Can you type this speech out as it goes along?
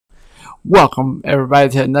Welcome everybody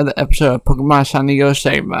to another episode of Pokemon Shiny Go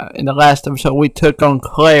Sigma. In the last episode we took on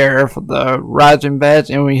Claire for the Rising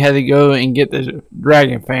Badge and we had to go and get the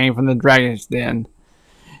Dragon Fang from the Dragon's Den.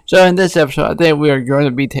 So in this episode I think we are going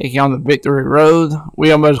to be taking on the Victory Road.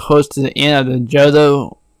 We are almost close to the end of the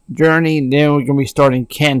Johto journey, then we're going to be starting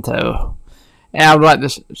Kanto. And I would like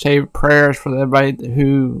to say prayers for everybody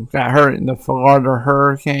who got hurt in the Florida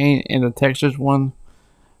hurricane and the Texas one.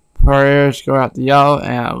 Prayers go out to y'all,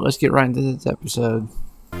 and let's get right into this episode.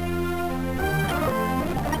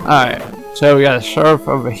 Alright, so we got a surf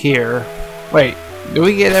over here. Wait, do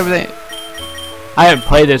we get everything? I haven't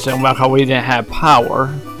played this in a while because we didn't have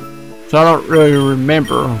power, so I don't really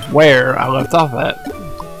remember where I left off at.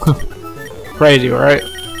 Crazy, right?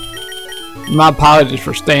 My apologies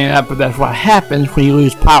for staying up, but that's what happens when you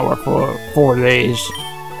lose power for 4 days,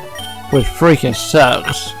 which freaking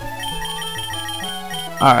sucks.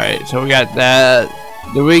 Alright, so we got that.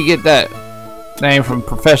 Did we get that name from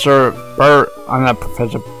Professor Burt? I'm not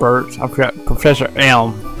Professor Burt. I forgot. Professor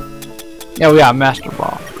Elm. Yeah, we got a Master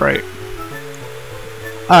Ball. Great.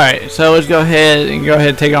 Alright, so let's go ahead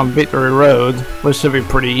and take on Victory Road, which should be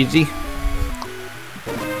pretty easy.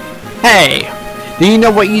 Hey! Do you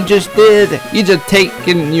know what you just did? You just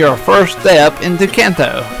taken your first step into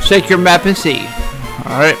Kanto. Check your map and see.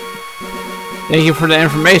 Alright. Thank you for the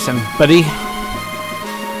information, buddy.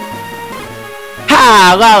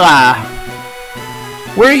 Ha! Lala!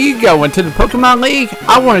 Where are you going? To the Pokemon League?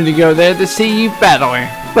 I wanted to go there to see you battling,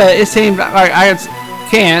 but it seems like I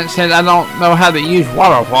can't since I don't know how to use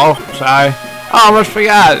Waterfall. So I almost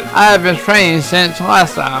forgot. I have been training since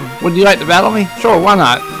last time. Would you like to battle me? Sure, why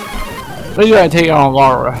not? We're going to take on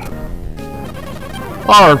Laura.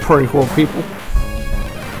 Laura's pretty cool, people.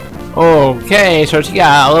 Okay, so she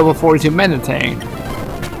got a level 42 Meditating.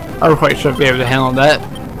 Earthquake should be able to handle that.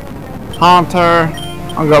 Haunter.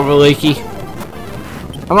 I'll go over Leaky.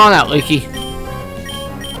 Come on out, Leaky.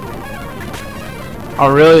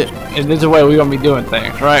 Oh, really? And this is the way we're going to be doing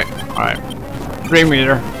things, right? Alright. 3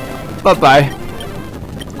 meter. Bye-bye.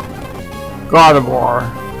 Gardevoir.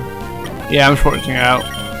 Yeah, I'm switching out.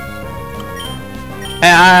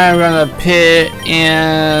 And I'm gonna pit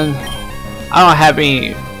in. I don't have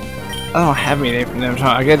anything for them, so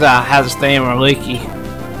I guess I have to stay in with Leaky.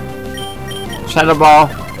 Shadow Ball,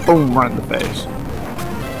 boom, right in the face.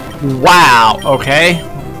 Wow, okay.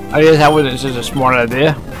 I guess that wasn't just a smart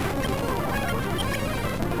idea.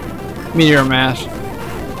 Meteor Mass.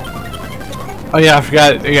 Oh yeah, I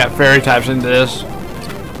forgot they got fairy types into this.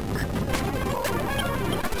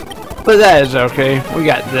 But that is okay, we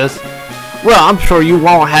got this. Well, I'm sure you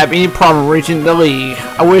won't have any problem reaching the league.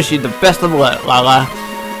 I wish you the best of luck, Lala.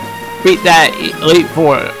 Beat that Elite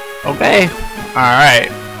Four, okay? Alright,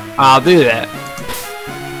 I'll do that.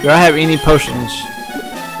 Do I have any potions?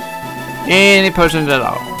 Any potions at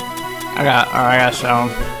all? Alright, I got some.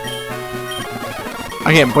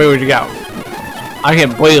 I can't believe what you got. I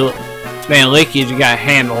can't believe man Leaky you got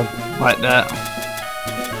handled like that.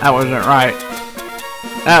 That wasn't right.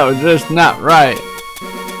 That was just not right.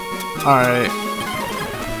 Alright.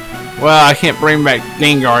 Well, I can't bring back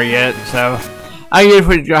Gengar yet, so I guess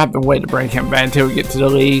we're gonna have to wait to bring him back until we get to the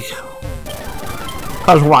league.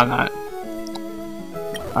 Cause why not?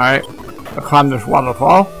 Alright. I'll climb this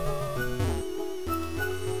waterfall.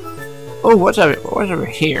 Oh, what's over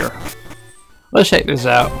here? Let's check this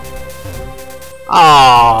out.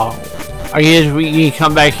 Oh, I guess we can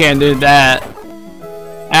come back here and do that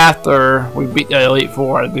after we beat the Elite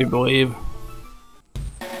Four, I do believe.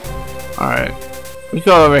 Alright, let's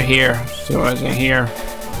go over here, see what's in here.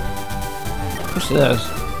 What's this?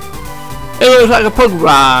 It looks like a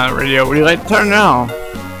Pokemon radio. Would you like to turn it on?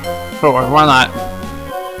 Sure, why not?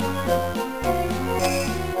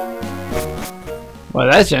 Well,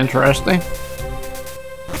 that's interesting.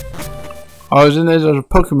 Oh, isn't there a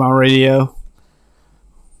Pokemon radio?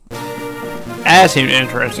 That seems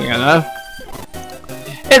interesting enough.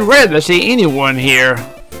 It's rare to see anyone here.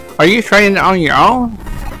 Are you training on your own?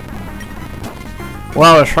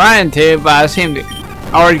 Well, I was trying to, but I seem to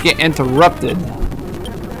already get interrupted.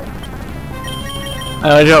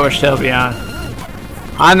 Let's go with Sylveon.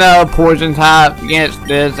 I know poison type against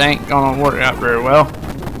this ain't gonna work out very well.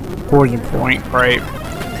 Poison point, great.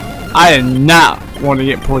 I did not want to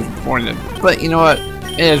get poison pointed, but you know what?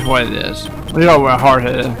 It is what it is. Let's go with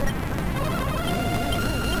Hard-Headed.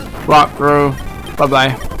 Rock Groove, bye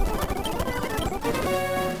bye.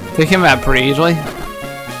 Took him out pretty easily.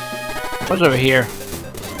 What's over here?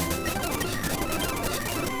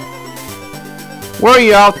 Where are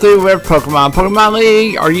you all through with Pokemon? Pokemon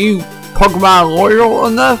League? Are you Pokemon loyal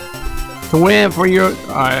enough to win for your...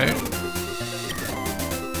 Alright.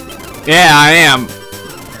 Yeah, I am.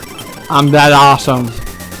 I'm that awesome.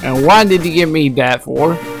 And why did you give me that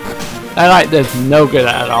for? That light does no good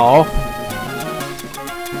at all. Do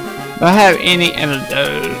I have any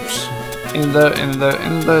antidotes? Antidote.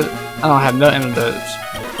 I don't have no antidotes.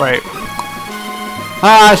 Wait.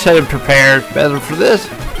 I should have prepared better for this.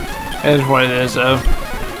 It is what it is, though.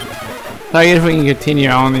 So I guess we can continue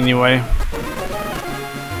on anyway.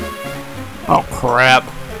 Oh crap.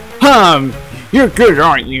 You're good,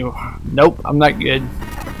 aren't you? Nope, I'm not good.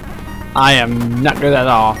 I am not good at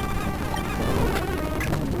all.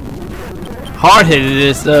 Hard-headed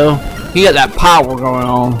this though. He got that power going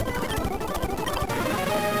on.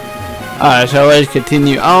 Alright, so let's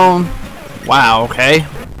continue on. Wow, okay.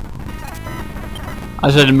 I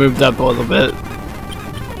should have moved up a little bit.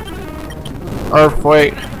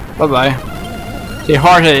 Earthquake. Bye-bye. See,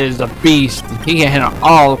 Hardhead is a beast. He can hit on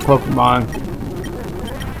all the Pokemon.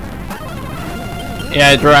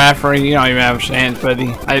 Yeah, Giraffe Ring, you don't even have a chance,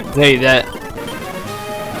 buddy. I tell you that.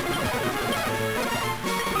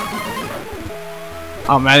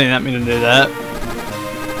 Oh man, I did not mean to do that.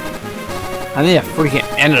 I need a freaking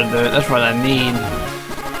antidote. That's what I need.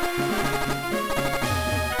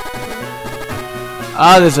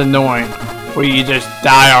 Oh, this is annoying. Where you just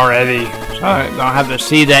die already. So I don't have to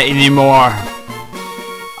see that anymore.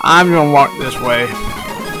 I'm gonna walk this way.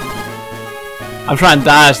 I'm trying to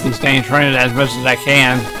dodge these things, running as much as I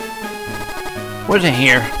can. What's in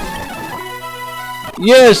here?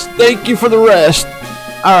 Yes, thank you for the rest.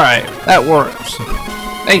 Alright, that works.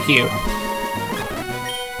 Thank you.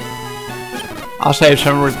 I'll save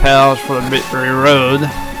some repels for the Victory Road.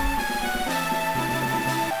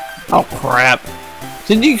 Oh crap.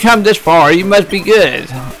 Since you come this far, you must be good.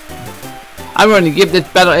 I'm going to give this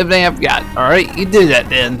battle everything I've got. Alright, you do that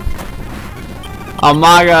then. Oh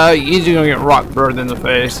my god, you're just going to get rock burned in the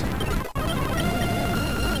face.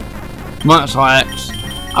 Munchlax.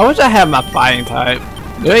 I wish I had my fighting type.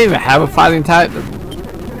 Do I even have a fighting type?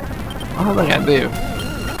 I don't think I do.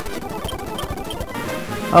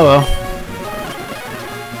 Oh well.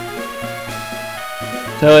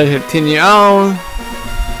 So let's continue on.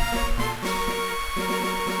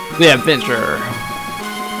 The adventure.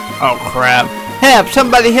 Oh crap. Help!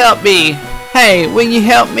 Somebody help me! Hey, will you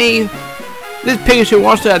help me? This Pikachu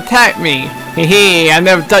wants to attack me. Hee I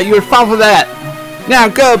never thought you would fall for that. Now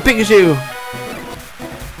go, Pikachu!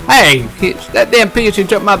 Hey, that damn Pikachu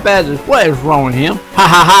took my badges. What is wrong with him? Ha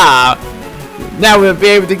ha ha! Now we'll be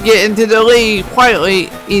able to get into the league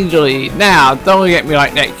quietly, easily. Now, don't look at me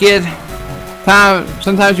like that, kid.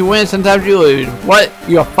 Sometimes you win, sometimes you lose. What?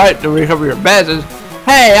 You'll fight to recover your badges?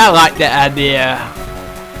 Hey, I like that idea.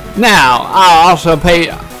 Now, I'll also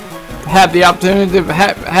have the opportunity to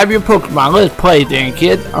have your Pokemon. Let's play then,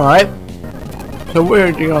 kid. Alright. So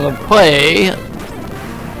we're gonna play.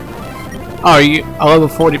 Oh, you a level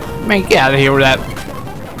 40. Man, get out of here with that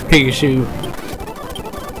Pikachu.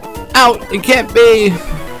 Out! It can't be!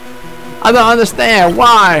 I don't understand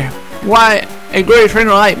why a great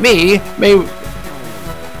trainer like me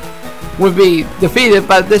would be defeated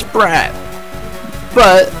by this brat.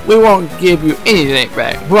 But we won't give you anything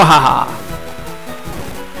back. Wahaha!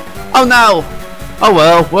 Oh no! Oh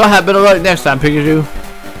well, we'll have better luck next time, Pikachu.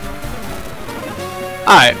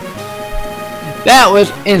 Alright. That was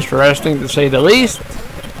interesting to say the least.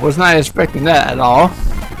 Was not expecting that at all.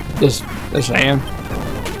 Just saying.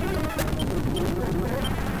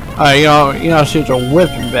 You know, she's a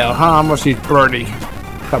whipping bell, huh? I'm gonna use Birdie.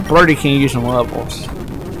 But Birdie can use some levels.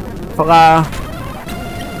 Fly.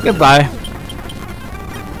 Goodbye.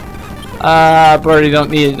 Birdie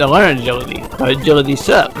don't need to learn agility. But agility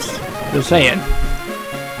sucks. Just saying.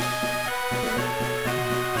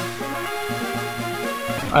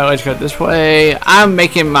 Alright, let's go this way. I'm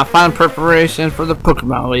making my final preparation for the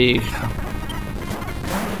Pokemon League.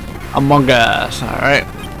 Among Us. Alright.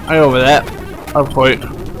 I go over that. Earthquake.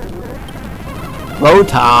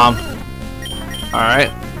 Rotom.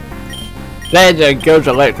 Alright. That goes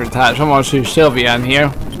electric type. So I'm gonna shoot Sylvia in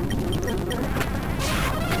here.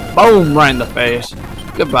 Boom! Right in the face.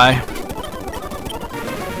 Goodbye.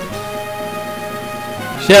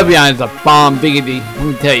 Sylveon is a bomb biggity. Let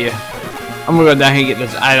me tell you. I'm gonna go down here and get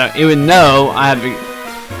this item. Even though I have to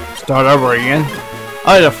start over again.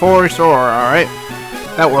 Oh, it's a forest ore. Alright.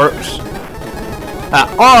 That works.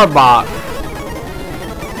 Arbok.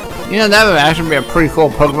 You know, that would actually be a pretty cool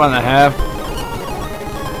Pokemon to have.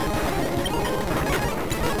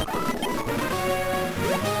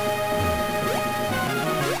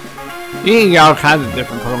 You can get all kinds of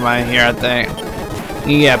different Pokemon in here, I think. You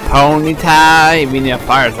can get a Pony type, you need a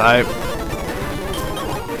Fire type.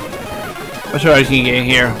 What's what else you can get in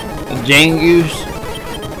here? A Jangoose.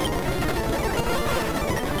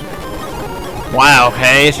 Wow,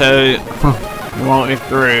 okay, so you won't get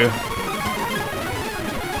through.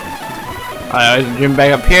 Alright, let's jump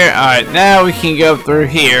back up here. Alright, now we can go through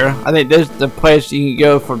here. I think this is the place you can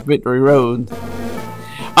go for Victory Road.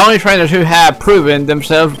 Only trainers who have proven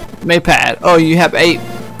themselves may pass. Oh, you have 8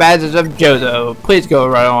 badges of Jodo. Please go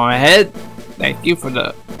right on ahead. Thank you for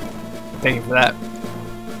that.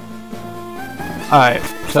 Alright,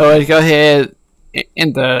 so let's go ahead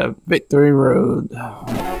into Victory Road.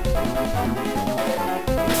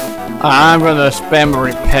 I'm gonna spam a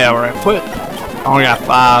repel right quick. I only got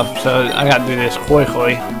 5, so I gotta do this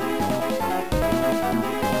quickly.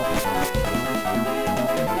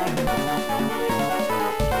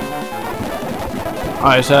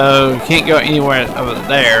 Alright, so can't go anywhere over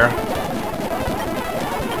there.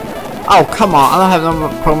 Oh, come on, I don't have no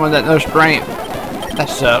problem that no strength. That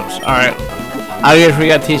sucks. Alright. I guess we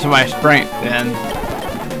gotta teach somebody strength then.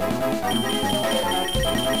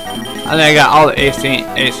 I think I got all the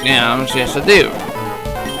HCMs just to do.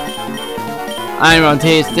 I'm gonna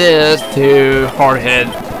teach this to Hardhead.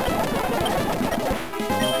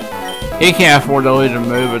 He can't afford to lose a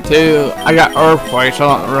move or 2. I got Earthquake, so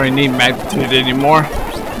I don't really need Magnitude anymore.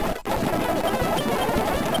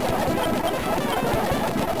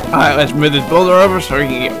 Alright, let's move this boulder over so we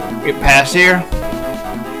can get past here.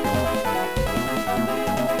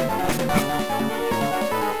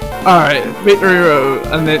 Alright, Victory Road.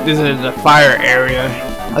 I think this is the fire area.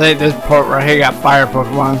 I think this part right here got fire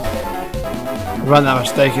Pokemon. If I'm not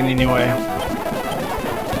mistaken anyway.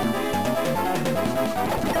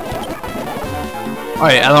 Oh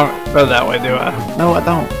yeah, I don't go that way, do I? No, I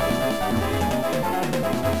don't.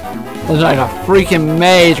 There's like a freaking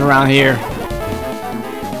maze around here.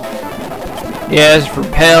 Yes,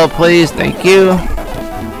 repel, please. Thank you.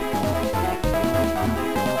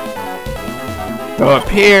 Go up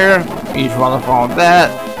here. Use waterfall with that.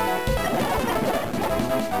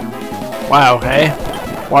 Wow, okay.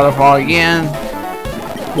 Waterfall again.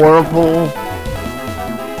 Whirlpool.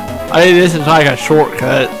 I think this is like a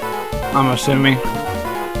shortcut, I'm assuming.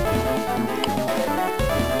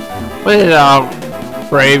 What is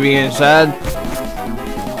gravy inside?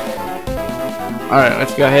 Alright,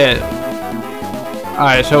 let's go ahead.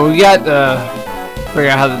 Alright, so we got to figure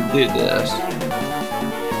out how to do this.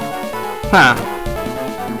 Huh.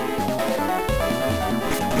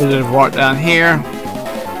 We'll just walk down here.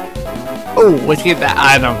 Oh, let's get that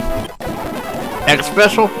item. X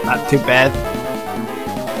special? Not too bad.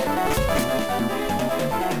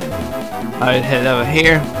 Alright, head over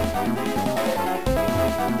here.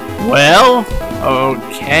 Well,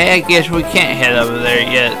 okay, I guess we can't head over there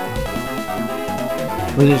yet.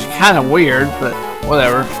 Which is kind of weird, but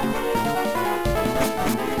whatever.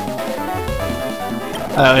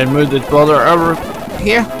 And move this boulder over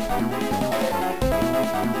here.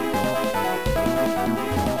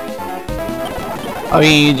 Oh,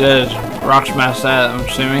 you just rock smash that, I'm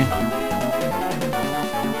assuming.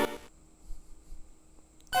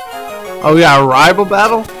 Oh, we got a rival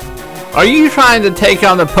battle? Are you trying to take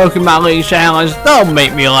on the Pokemon League Challenge? Don't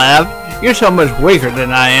make me laugh. You're so much weaker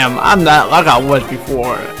than I am. I'm not like I was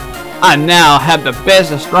before. I now have the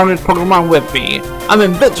best and strongest Pokemon with me. I'm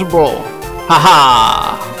invincible.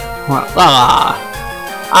 Haha.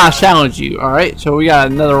 I challenge you. Alright, so we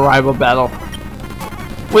got another rival battle.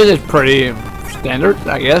 Which is pretty standard,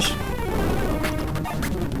 I guess.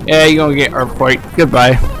 Yeah, you're gonna get Earthquake.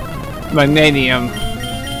 Goodbye. Magnanium.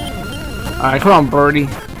 Alright, come on, Birdie.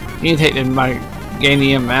 You can take the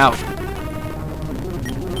Magnanium out.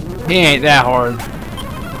 He ain't that hard.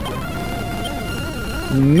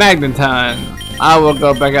 Magnetine. I will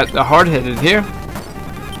go back at the hard-headed here.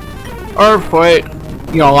 Earthquake.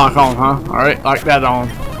 You gonna lock on, huh? Alright, lock that on.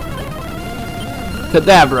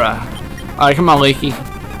 Kadabra. Alright, come on, Leaky.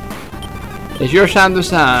 It's your time to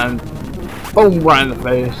shine. Boom, right in the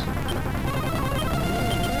face.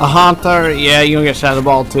 A Haunter. Yeah, you're gonna get Shadow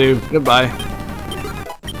Ball too. Goodbye.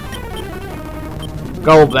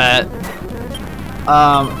 Golbat.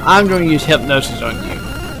 I'm going to use Hypnosis on you.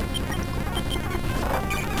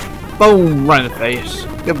 Boom, right in the face.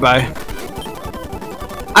 Goodbye.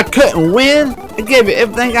 I couldn't win. I gave you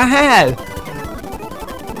everything I had.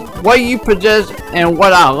 What you possess and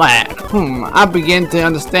what I lack. I begin to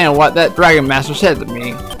understand what that Dragon Master said to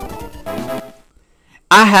me.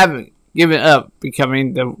 I haven't given up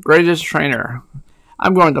becoming the greatest trainer.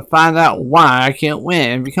 I'm going to find out why I can't win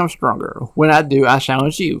and become stronger. When I do, I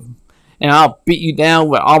challenge you. And I'll beat you down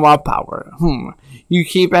with all my power. You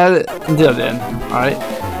keep at it until then. Alright.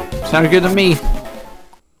 Sounds good to me.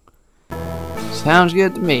 Sounds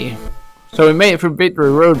good to me. So we made it through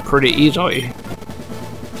Victory Road pretty easily.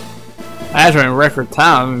 Actually, in record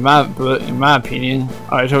time, in my opinion.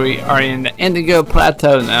 Alright, so we are in the Indigo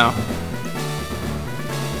Plateau now,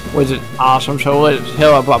 which is awesome. So let's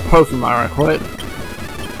heal up our Pokemon real quick.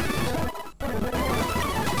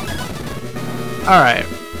 Alright.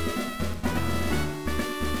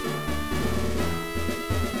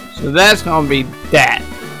 So that's gonna be that.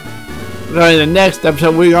 So in the next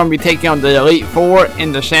episode, we're gonna be taking on the Elite Four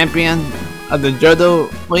and the champion of the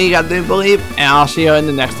Johto League, I do believe. And I'll see you in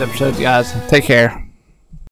the next episode, guys. Take care.